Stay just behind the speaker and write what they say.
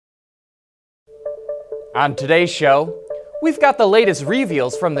On today's show, we've got the latest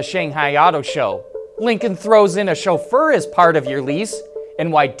reveals from the Shanghai Auto Show. Lincoln throws in a chauffeur as part of your lease,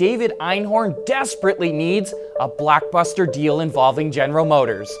 and why David Einhorn desperately needs a blockbuster deal involving General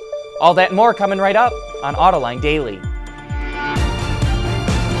Motors. All that and more coming right up on Autoline Daily.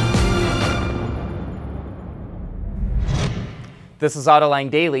 This is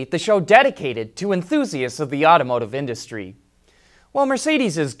Autoline Daily, the show dedicated to enthusiasts of the automotive industry. Well,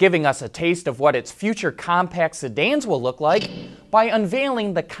 Mercedes is giving us a taste of what its future compact sedans will look like by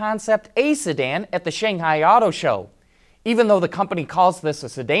unveiling the Concept A sedan at the Shanghai Auto Show. Even though the company calls this a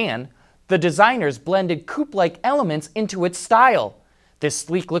sedan, the designers blended coupe-like elements into its style. This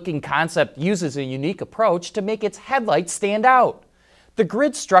sleek-looking concept uses a unique approach to make its headlights stand out. The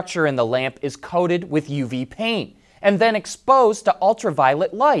grid structure in the lamp is coated with UV paint and then exposed to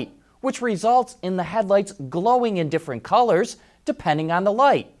ultraviolet light, which results in the headlights glowing in different colors depending on the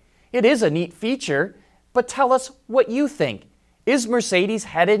light. It is a neat feature, but tell us what you think. Is Mercedes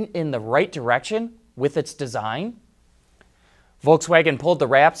headed in the right direction with its design? Volkswagen pulled the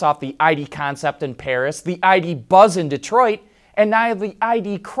wraps off the ID Concept in Paris, the ID Buzz in Detroit, and now the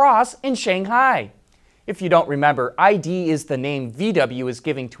ID Crozz in Shanghai. If you don't remember, ID is the name VW is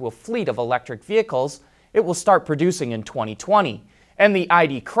giving to a fleet of electric vehicles it will start producing in 2020, and the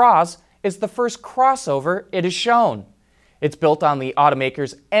ID Crozz is the first crossover it has shown. It's built on the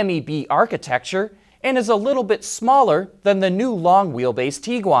automaker's MEB architecture and is a little bit smaller than the new long wheelbase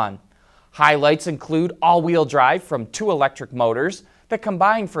Tiguan. Highlights include all-wheel drive from 2 electric motors that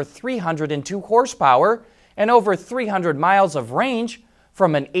combine for 302 horsepower and over 300 miles of range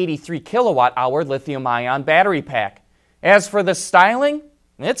from an 83 kilowatt-hour lithium-ion battery pack. As for the styling,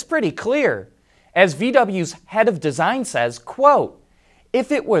 it's pretty clear. As VW's head of design says, quote,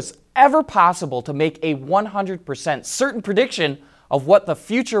 "If it was ever possible to make a 100% certain prediction of what the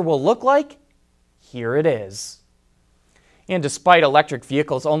future will look like, here it is." And despite electric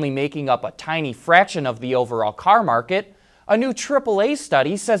vehicles only making up a tiny fraction of the overall car market, a new AAA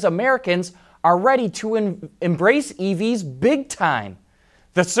study says Americans are ready to embrace EVs big time.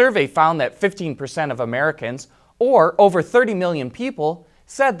 The survey found that 15% of Americans, or over 30 million people,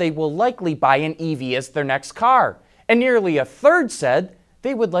 said they will likely buy an EV as their next car, and nearly a third said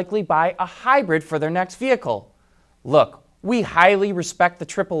they would likely buy a hybrid for their next vehicle. Look, we highly respect the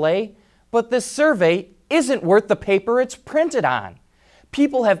AAA, but this survey isn't worth the paper it's printed on.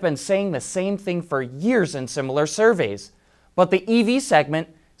 People have been saying the same thing for years in similar surveys, but the EV segment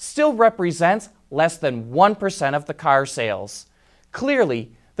still represents less than 1% of the car sales.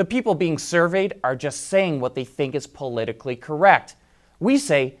 Clearly, the people being surveyed are just saying what they think is politically correct. We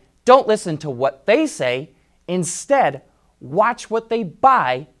say, don't listen to what they say, instead, watch what they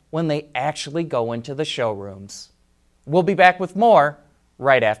buy when they actually go into the showrooms. We'll be back with more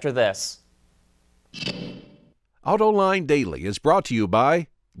right after this. Autoline Daily is brought to you by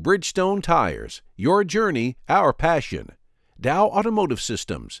Bridgestone Tires, your journey, our passion. Dow Automotive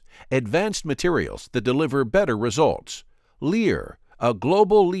Systems, advanced materials that deliver better results. Lear, a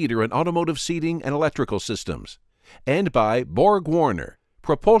global leader in automotive seating and electrical systems. And by Borg Warner,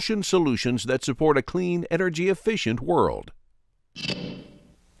 propulsion solutions that support a clean, energy-efficient world.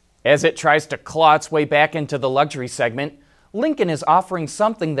 As it tries to claw its way back into the luxury segment, Lincoln is offering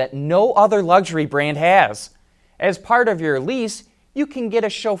something that no other luxury brand has. As part of your lease, you can get a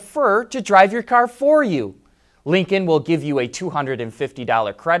chauffeur to drive your car for you. Lincoln will give you a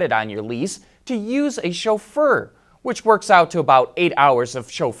 $250 credit on your lease to use a chauffeur, which works out to about 8 hours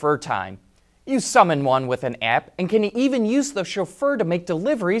of chauffeur time. You summon one with an app and can even use the chauffeur to make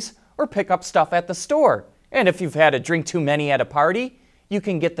deliveries or pick up stuff at the store. And if you've had a drink too many at a party, you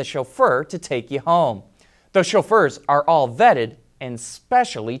can get the chauffeur to take you home. The chauffeurs are all vetted and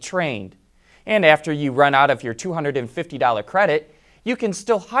specially trained. And after you run out of your $250 credit, you can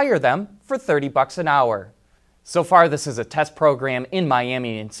still hire them for $30 an hour. So far, this is a test program in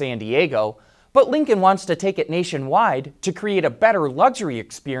Miami and San Diego, but Lincoln wants to take it nationwide to create a better luxury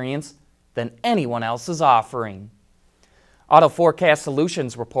experience than anyone else is offering. Auto Forecast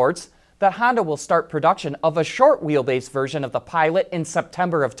Solutions reports that Honda will start production of a short wheelbase version of the Pilot in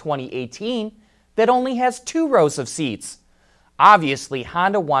September of 2018 that only has 2 rows of seats. Obviously,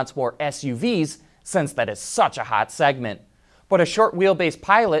 Honda wants more SUVs since that is such a hot segment. But a short wheelbase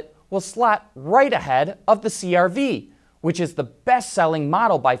Pilot will slot right ahead of the CR-V, which is the best-selling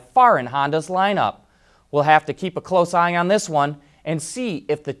model by far in Honda's lineup. We'll have to keep a close eye on this one and see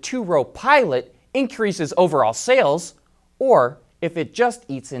if the 2-row Pilot increases overall sales or if it just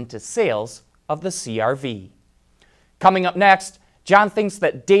eats into sales of the CR-V. Coming up next, John thinks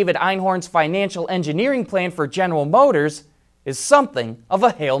that David Einhorn's financial engineering plan for General Motors is something of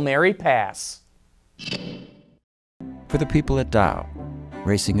a Hail Mary pass. For the people at Dow,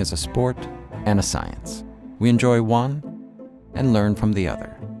 racing is a sport and a science. We enjoy one and learn from the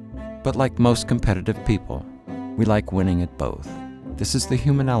other. But like most competitive people, we like winning at both. This is the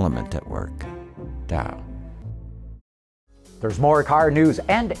human element at work. Dow. There's more car news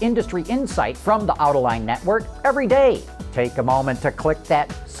and industry insight from the Autoline network every day. Take a moment to click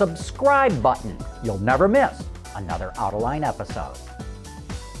that subscribe button. You'll never miss another Autoline episode.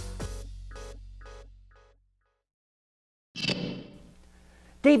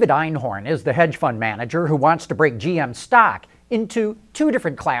 David Einhorn is the hedge fund manager who wants to break GM stock into two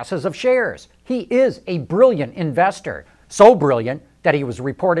different classes of shares. He is a brilliant investor, so brilliant that he was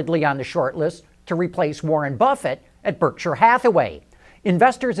reportedly on the short list to replace Warren Buffett at Berkshire Hathaway.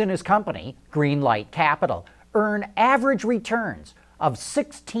 Investors in his company, Greenlight Capital, earn average returns of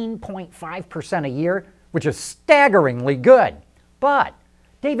 16.5% a year, which is staggeringly good. But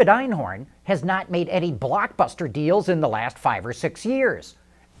David Einhorn has not made any blockbuster deals in the last 5 or 6 years.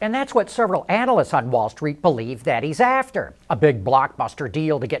 And that's what several analysts on Wall Street believe that he's after. A big blockbuster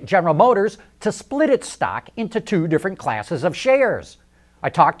deal to get General Motors to split its stock into two different classes of shares. I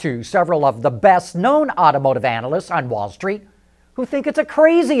talked to several of the best-known automotive analysts on Wall Street who think it's a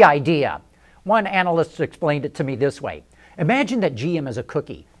crazy idea. One analyst explained it to me this way. Imagine that GM is a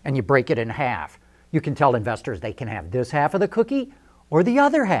cookie and you break it in half. You can tell investors they can have this half of the cookie or the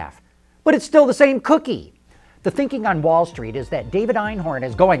other half, but it's still the same cookie. The thinking on Wall Street is that David Einhorn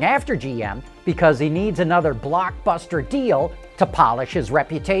is going after GM because he needs another blockbuster deal to polish his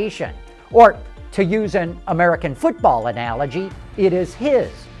reputation. Or, to use an American football analogy, it is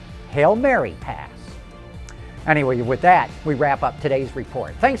his Hail Mary pass. Anyway, with that, we wrap up today's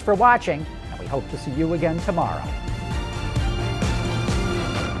report. Thanks for watching, and we hope to see you again tomorrow.